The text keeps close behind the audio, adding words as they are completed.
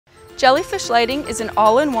JellyFish Lighting is an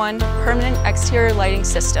all-in-one permanent exterior lighting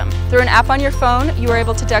system. Through an app on your phone, you are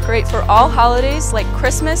able to decorate for all holidays like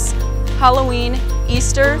Christmas, Halloween,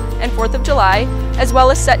 Easter, and 4th of July, as well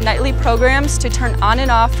as set nightly programs to turn on and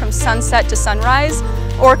off from sunset to sunrise,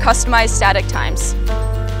 or customize static times.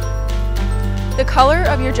 The color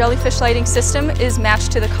of your JellyFish lighting system is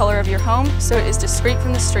matched to the color of your home, so it is discreet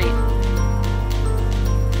from the street.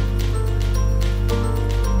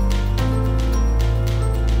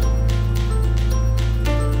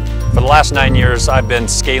 For the last 9 years, I've been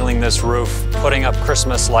scaling this roof, putting up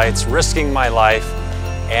Christmas lights, risking my life,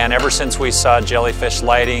 and ever since we saw JellyFish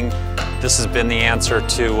Lighting, this has been the answer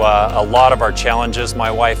to a lot of our challenges. My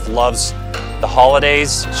wife loves the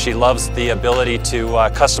holidays. She loves the ability to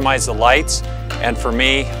customize the lights, and for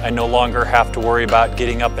me, I no longer have to worry about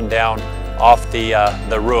getting up and down off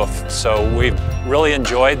the roof. So we've really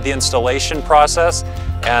enjoyed the installation process,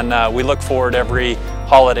 and we look forward every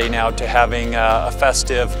holiday now to having a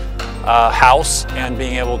festive house and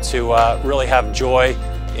being able to really have joy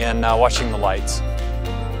in watching the lights.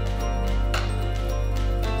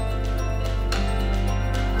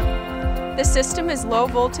 The system is low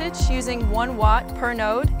voltage using 1 watt per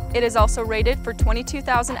node. It is also rated for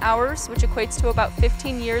 22,000 hours, which equates to about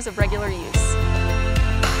 15 years of regular use.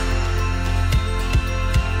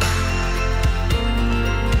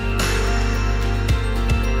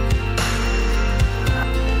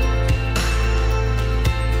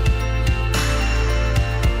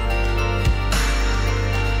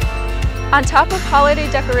 On top of holiday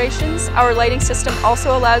decorations, our lighting system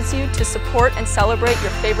also allows you to support and celebrate your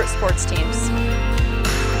favorite sports teams.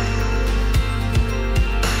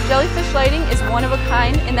 JellyFish Lighting is one of a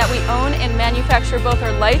kind in that we own and manufacture both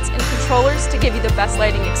our lights and controllers to give you the best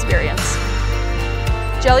lighting experience.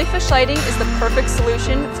 JellyFish Lighting is the perfect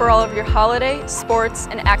solution for all of your holiday, sports,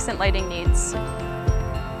 and accent lighting needs.